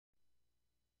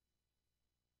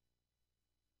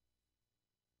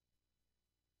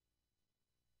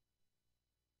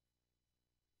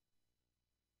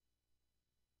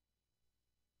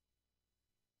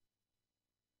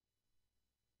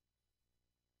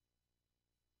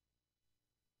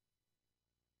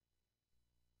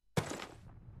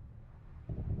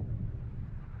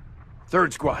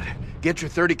Third squad, get your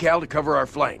 30 cal to cover our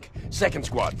flank. Second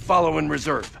squad, follow in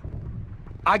reserve.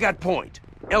 I got point.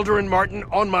 Elder and Martin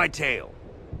on my tail.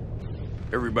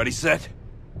 Everybody set?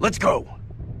 Let's go!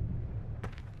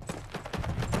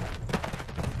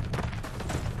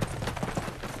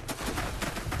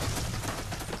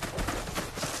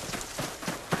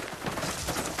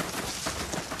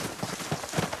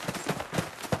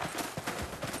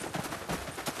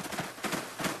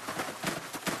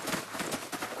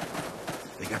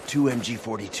 Two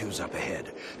MG-42s up ahead.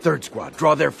 Third squad,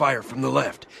 draw their fire from the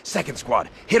left. Second squad,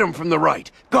 hit them from the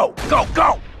right. Go, go,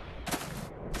 go!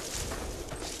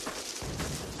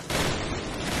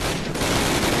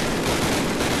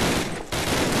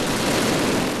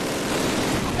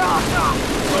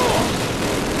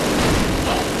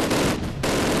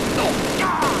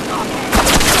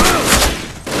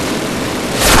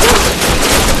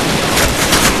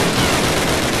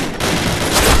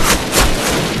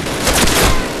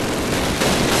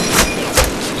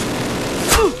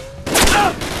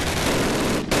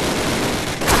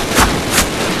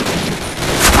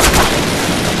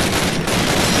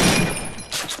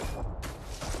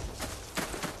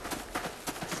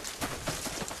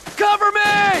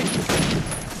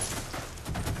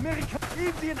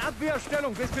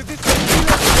 Abwehrstellung, bis wir wissen.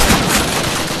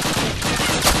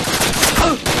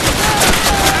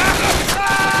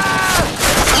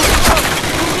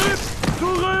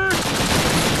 Zurück!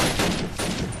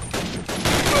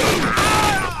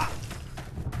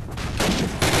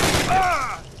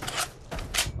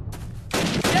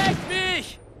 Deck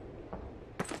mich!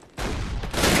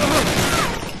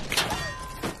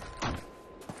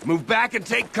 Move back and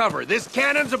take cover. This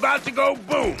cannon's about to go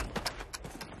boom!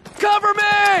 Cover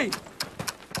me!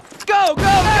 Go, go, go!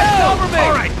 Cover me!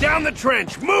 All right, down the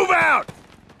trench. Move out!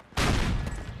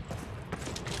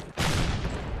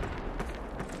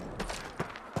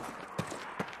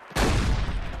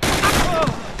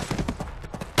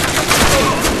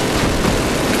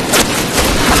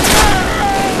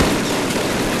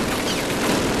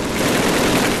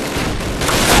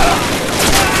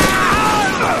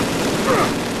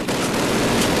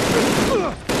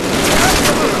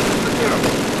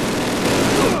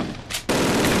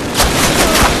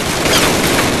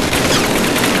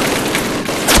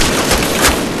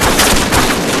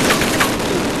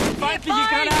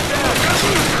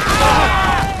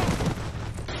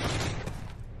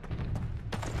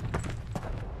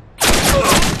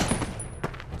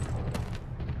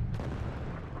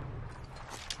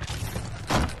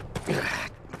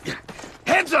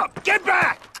 Heads up! Get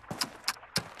back!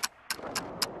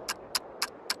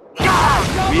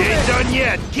 We ain't done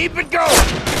yet. Keep it going!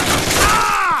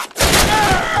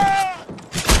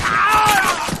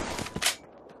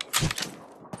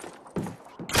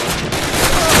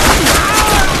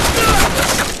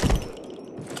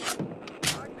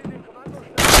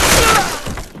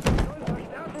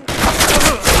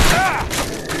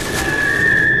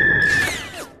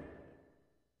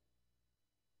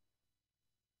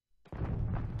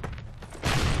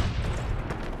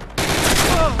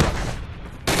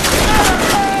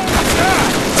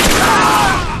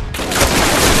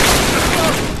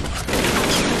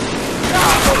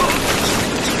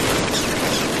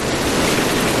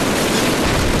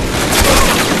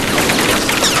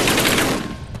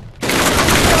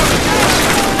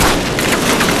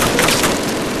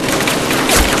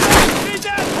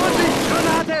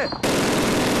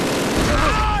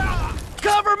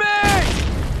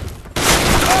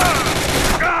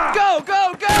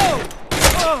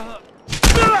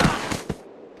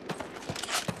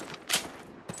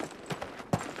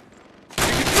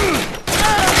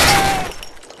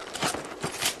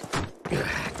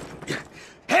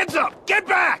 Heads up! Get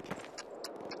back!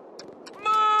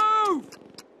 Move!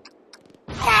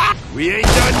 We ain't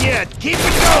done yet. Keep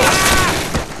it going!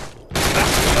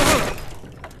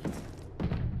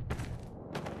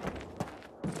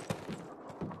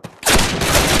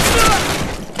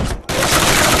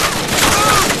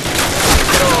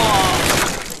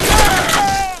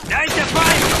 Nice to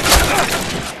fight!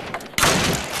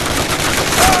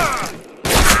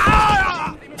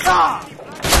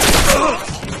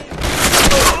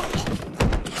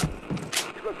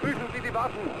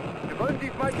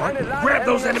 Grab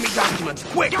those enemy documents!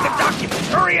 Quick, the documents!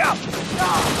 Hurry up!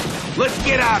 Let's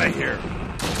get out of here!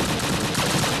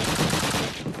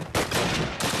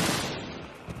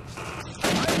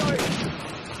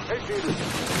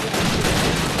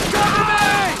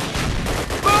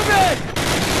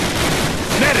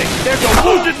 Medic, there's a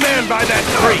wounded man by that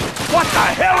tree! What the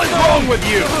hell is wrong with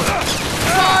you?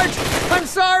 Sarge! I'm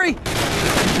sorry!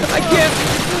 I can't...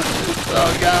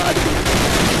 Oh, God.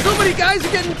 So many guys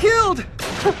are getting killed.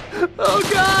 Oh,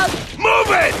 God.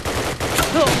 Move it!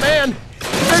 Oh, man.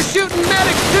 They're shooting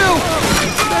medics, too.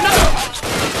 They're not...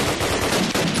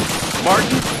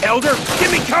 Martin, Elder,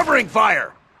 give me covering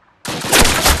fire!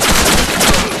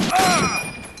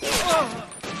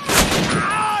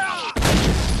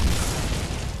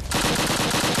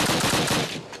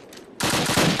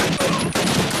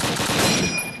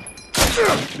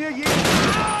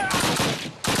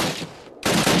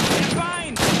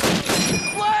 Fine.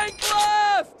 Flank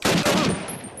left!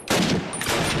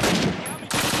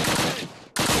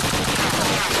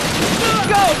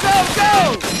 Go, go, go!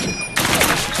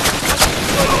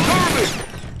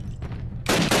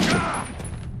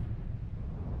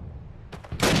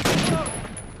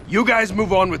 You guys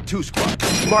move on with 2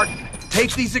 squads. Martin,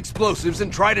 take these explosives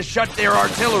and try to shut their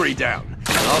artillery down.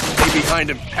 I'll stay behind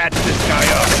and patch this guy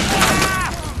up.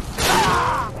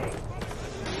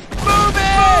 Move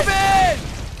it!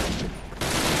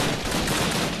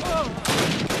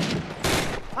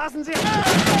 Passen Sie!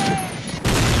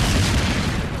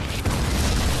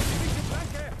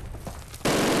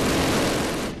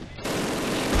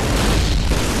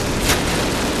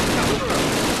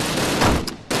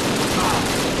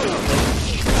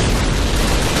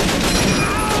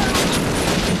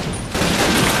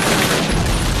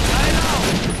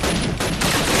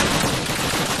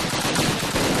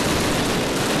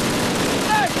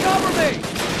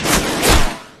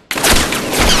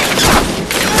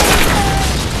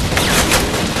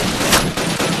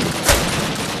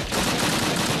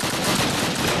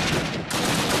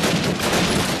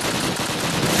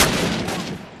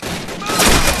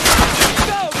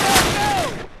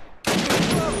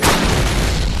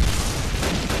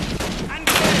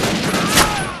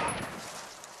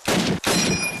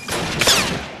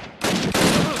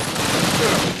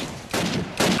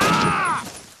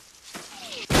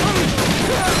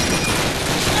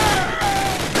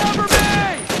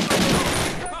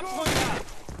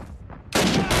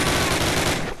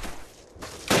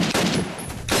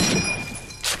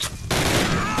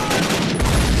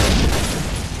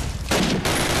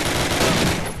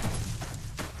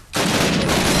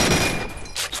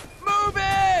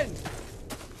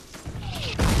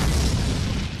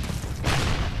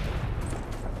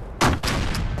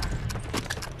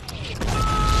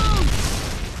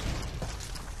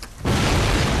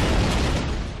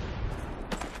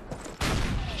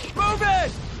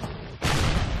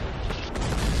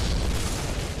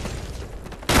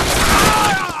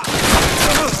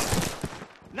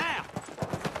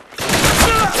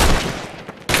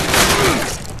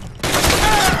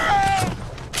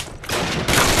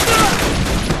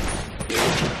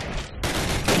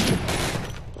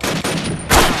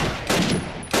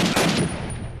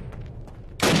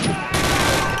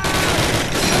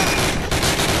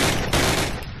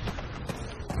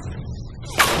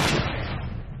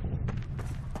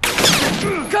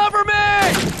 Cover me!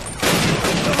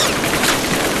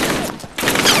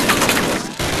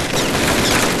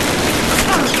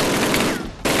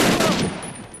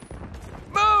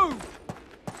 Move!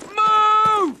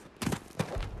 Move!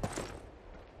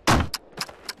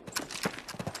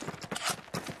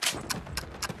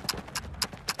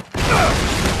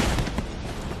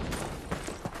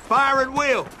 Fire at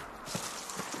will!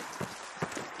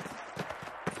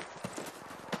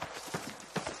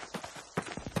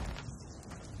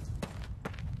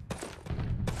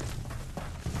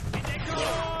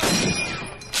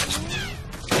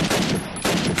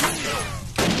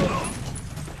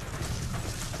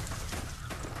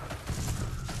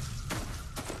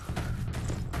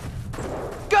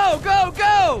 Go, go,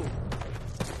 go!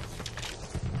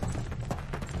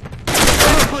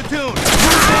 Platoon! Move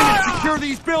in and secure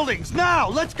these buildings! Now!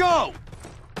 Let's go!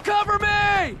 Cover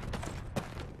me!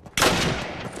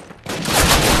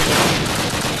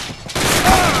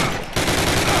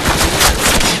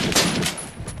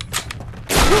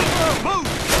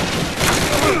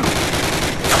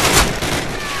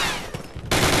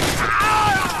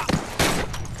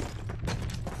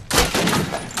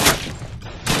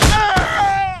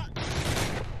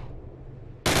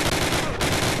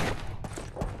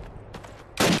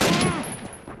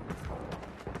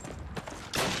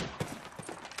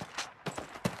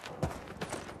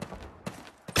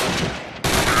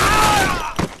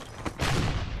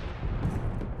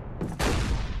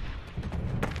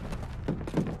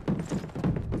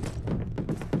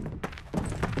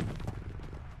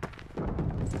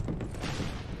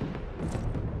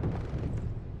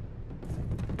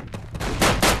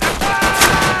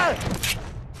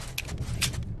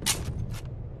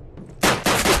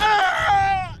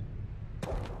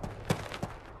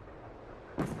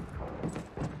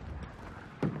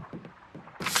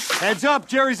 Heads up,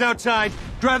 Jerry's outside.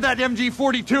 Grab that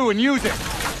MG42 and use it.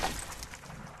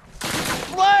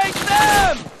 Flank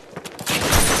them!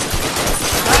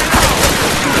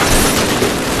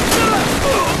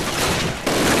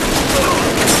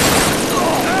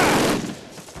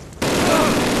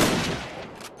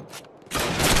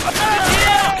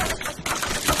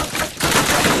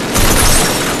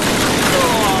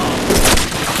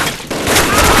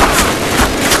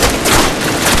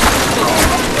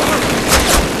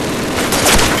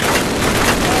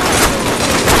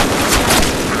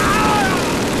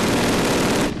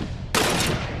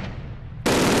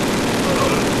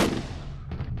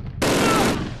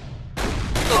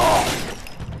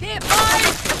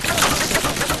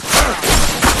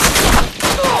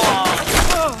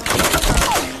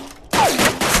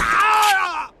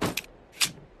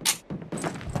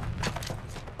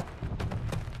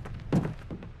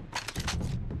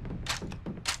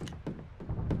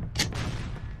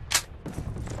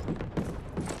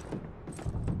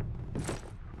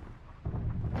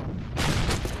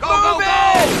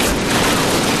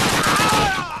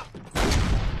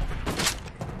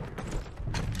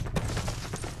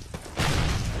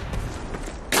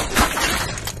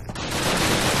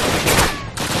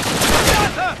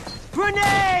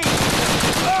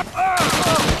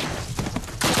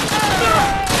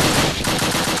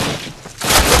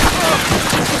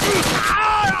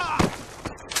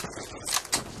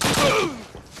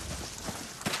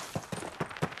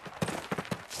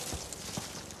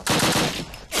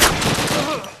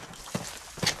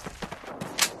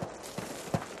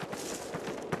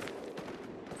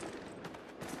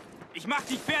 Ich mach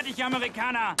dich fertig,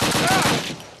 Amerikaner!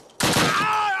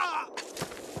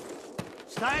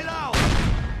 Stay low!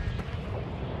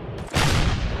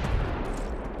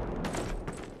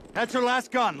 That's our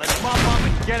last gun. Let's mop up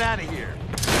and get out of here.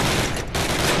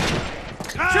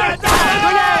 Shoot!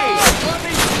 Grenade!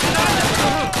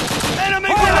 Enemy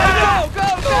grenade! Go,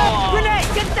 go, go! Grenade,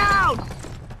 get down!